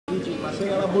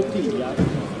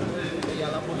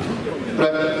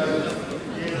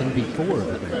And before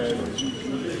the match.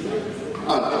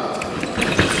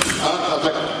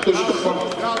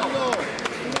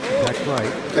 That's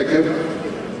right. Thank you.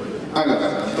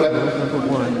 Number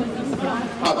one.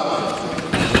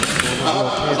 I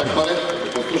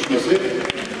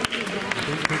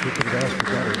don't think we could have asked for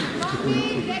better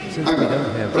since we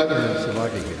don't have Andras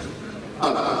Szatmari here.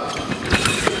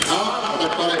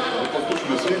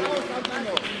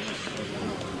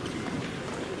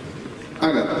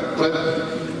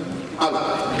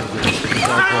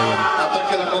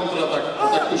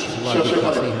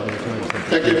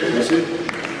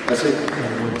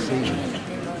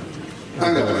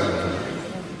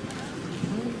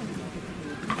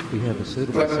 We have a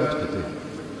suitable substitute.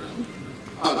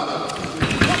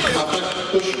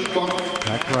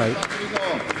 Back right.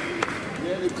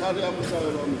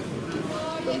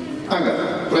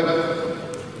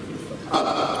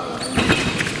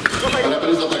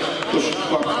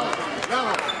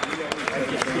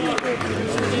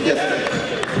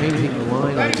 Changing the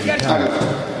line on the attack.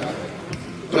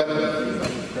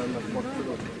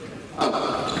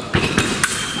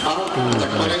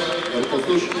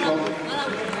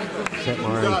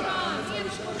 Szatmari,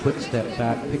 quick step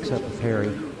back, picks up the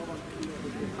parry.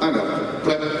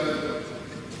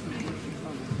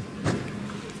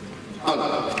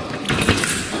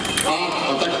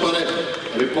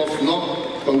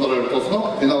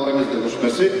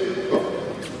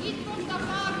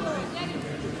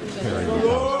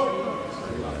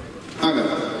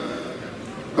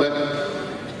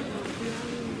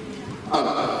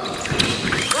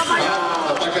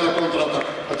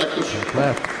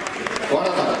 Left.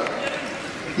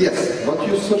 Yes, but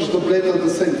you search the blade at the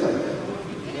same time.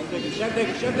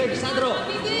 Sandro.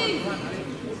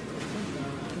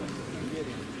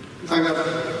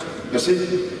 Merci.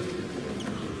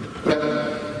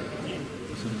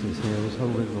 His hair was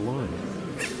holding the line.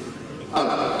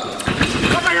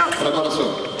 Preparação.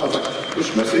 Ataque. Push,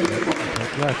 merci.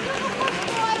 Back left.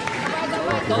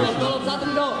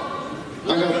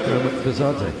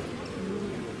 Bazadze.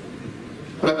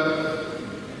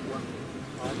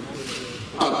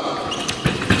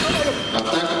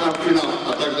 Ataque na final.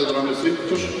 Ataque de drama, merci.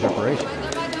 Push. Preparation.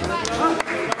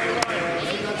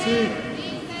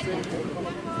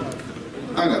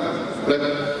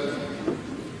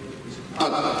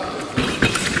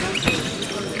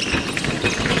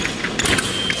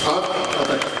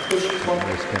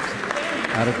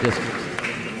 Out of distance.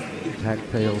 Attack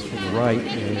fails from the right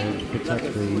and picks up the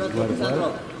right of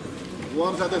left.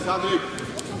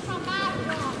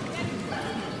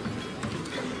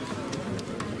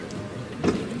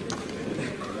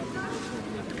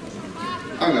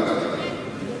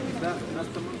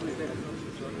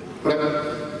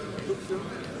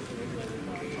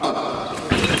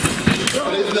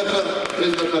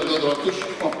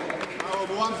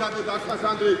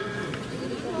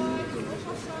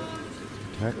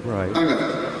 Attack right.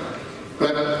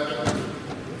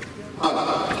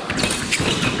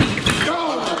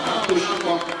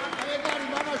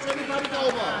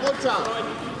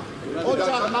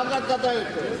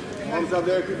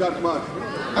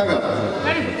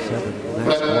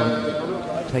 Next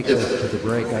one takes us to the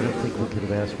break. I don't think we could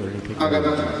have asked for anything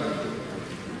better.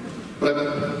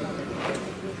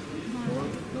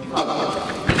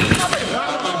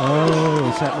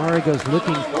 Oh, Szatmari goes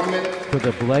looking for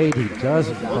the blade. He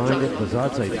doesn't find it.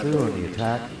 Bazadze through on the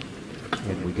attack.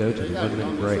 And we go to the 1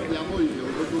 minute break.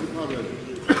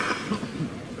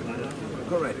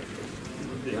 Correct.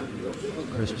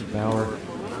 Christian Bauer and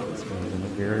the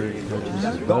Hungarian coaches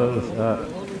is both up.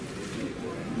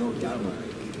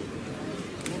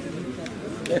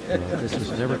 This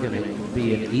is never going to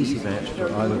be an easy match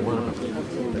for either one of them.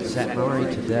 But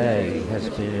Szatmari today has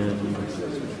been,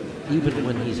 even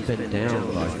when he's been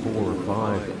down by 4 or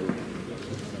 5,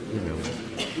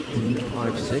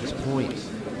 5, 6 points,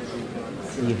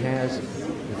 he has,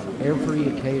 on every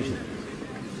occasion,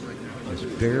 just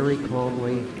very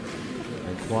calmly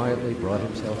and quietly brought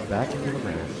himself back into the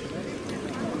match.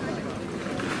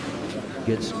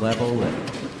 Gets level at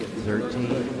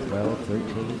 13, 12,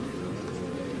 13,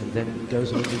 and then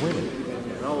goes on to win it.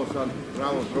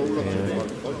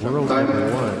 And world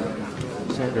number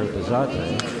 1, Sandro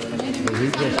Bazadze, so he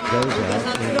just goes out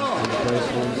and does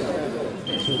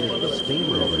his sort of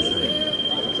steamroller thing.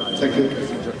 Thank you.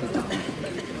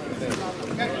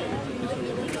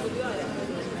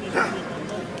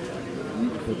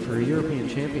 But for a European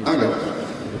Championship,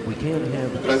 if we can't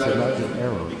have Bazadze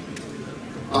error,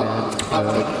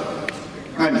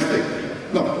 My mistake.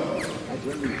 No.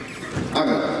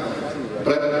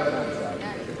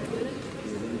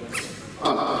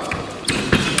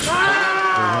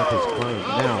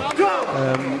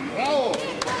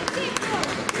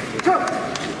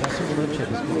 check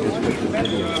his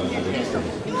video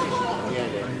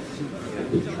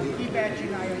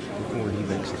before he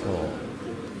makes the call.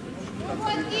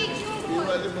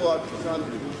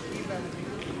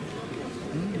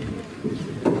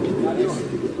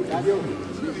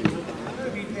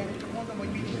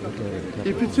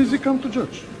 If it's easy, come to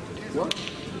judge. What?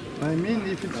 I mean,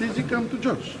 if it's easy, come to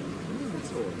judge.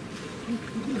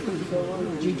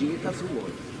 Gigi, that's the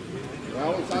word.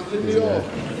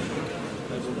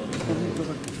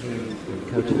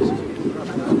 Coaches.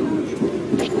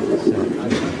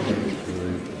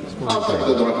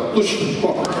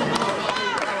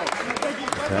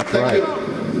 That's right.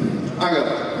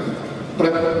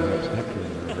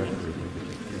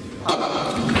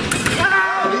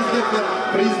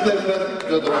 Please defer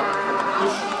the draw.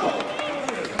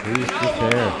 Please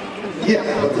prepare. Yeah,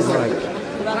 that's right.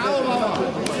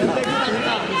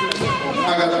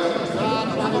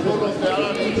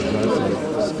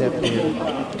 Stepped in,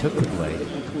 took the blade.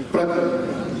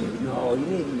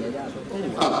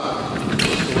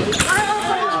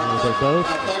 They're both.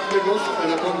 Attack the ghost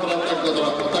and a counter-attack the draw.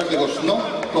 Attack the ghost, no.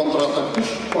 Counter-attack,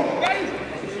 push, come.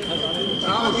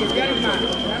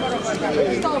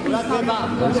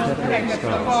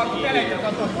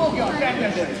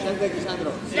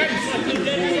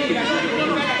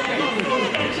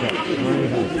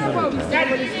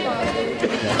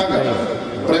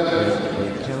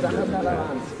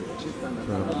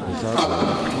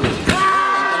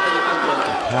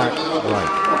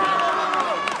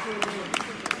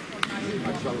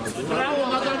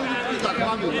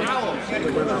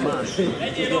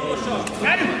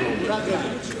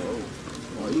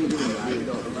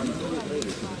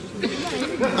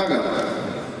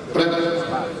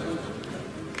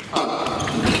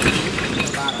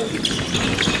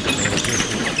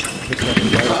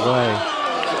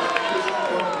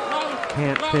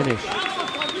 Can't finish.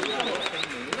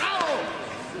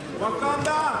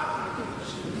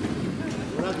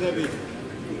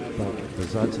 But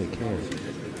Bazadze can.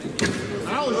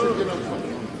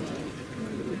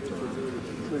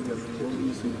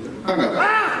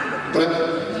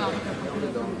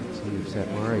 See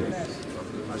Szatmari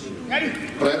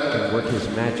can work his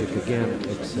magic again.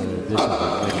 It's this is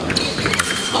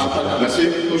Merci,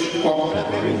 push, come.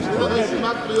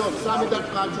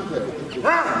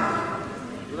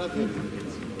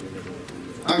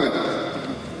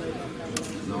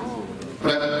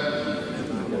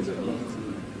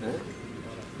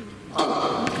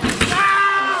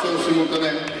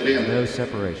 no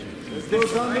separation.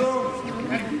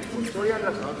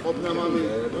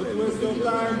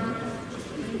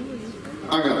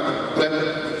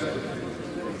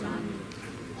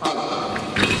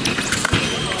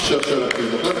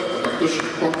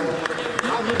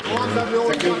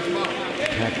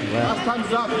 Attack left.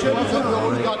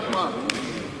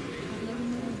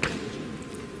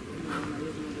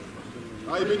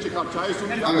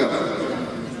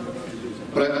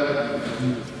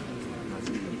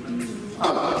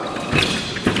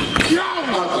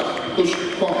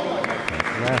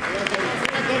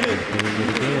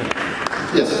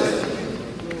 Yes.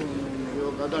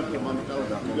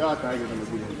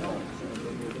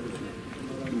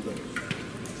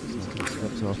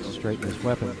 Steps off to straighten his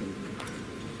weapon.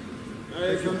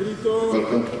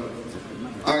 Welcome.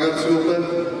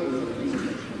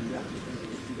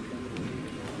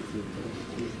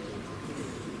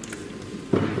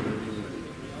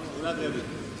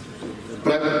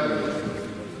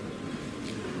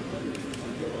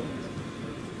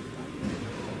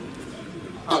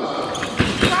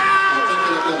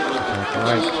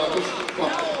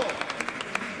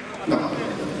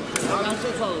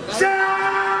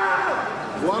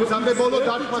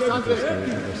 Andras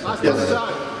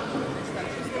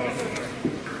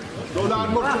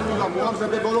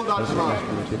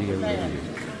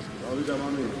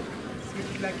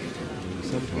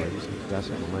Sometimes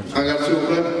doesn't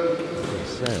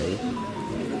say,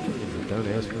 don't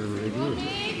ask for a review.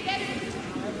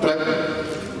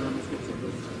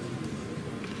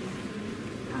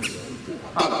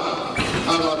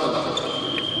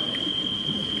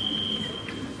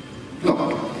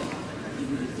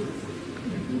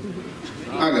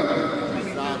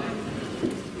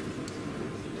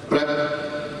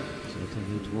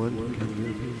 Won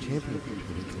European champion for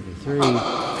 2023.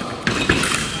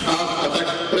 Attack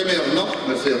premier, no?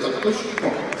 Merci, attack push.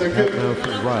 Thank you. No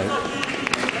for right.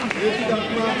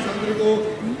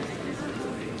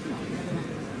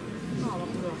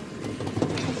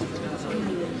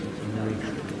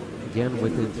 Again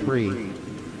within 3.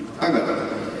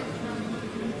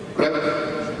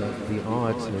 The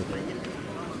odds of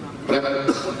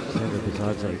Sandro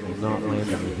Bazadze will not land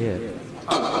on the hit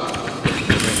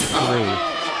three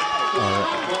are,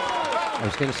 I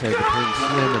was going to say between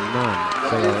slim and none.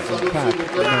 They are, in fact,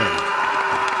 none.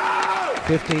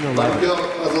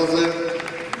 15-11.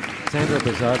 Sandro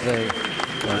Bazadze,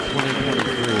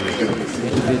 2023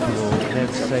 individual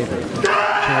men's sabre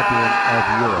champion of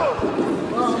Europe.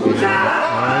 And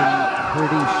I'm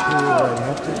pretty sure, I'd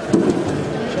have to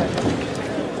check,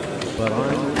 but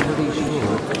I'm pretty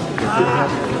sure that he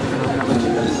hasn't been in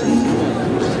competition this season.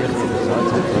 Sandro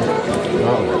Bazadze,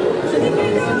 no.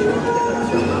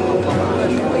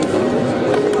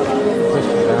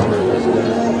 Christian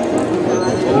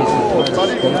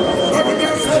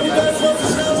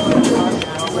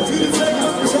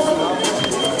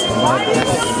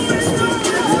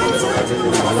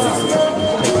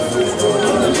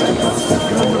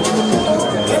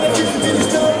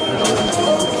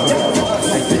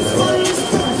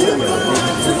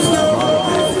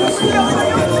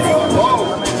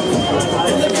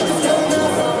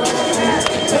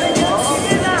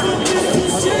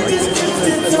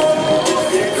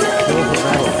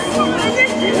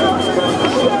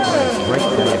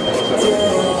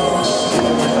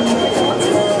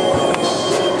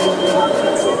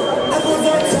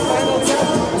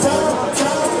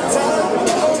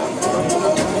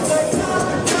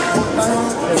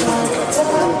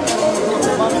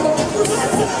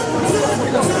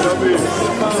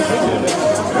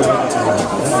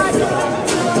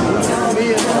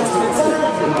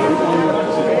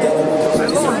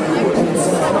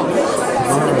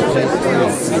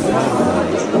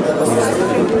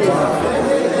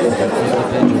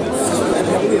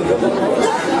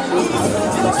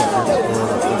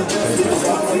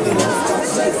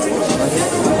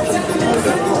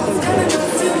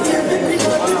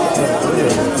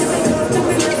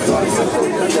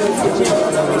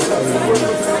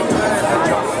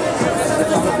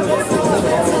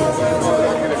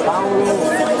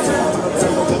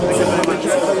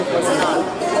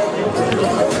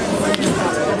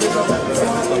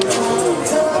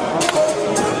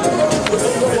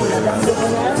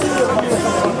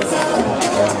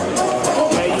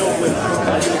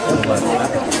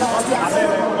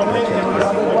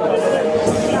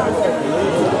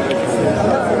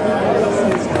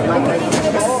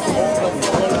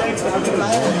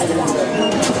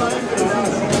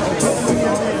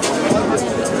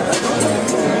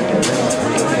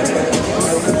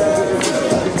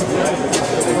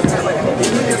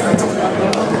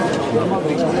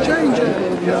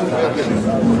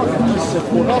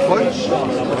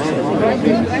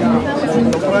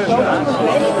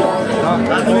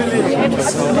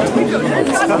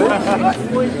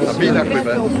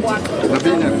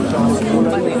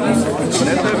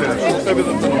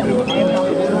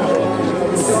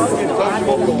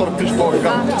Bauer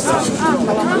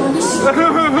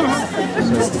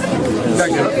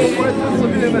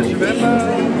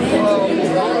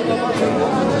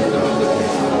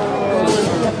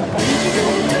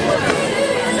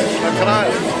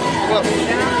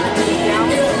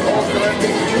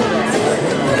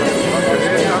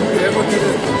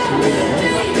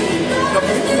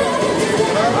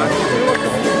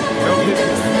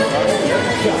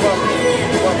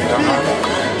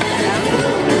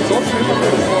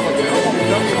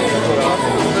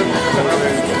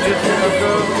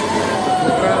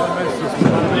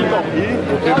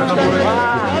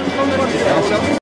has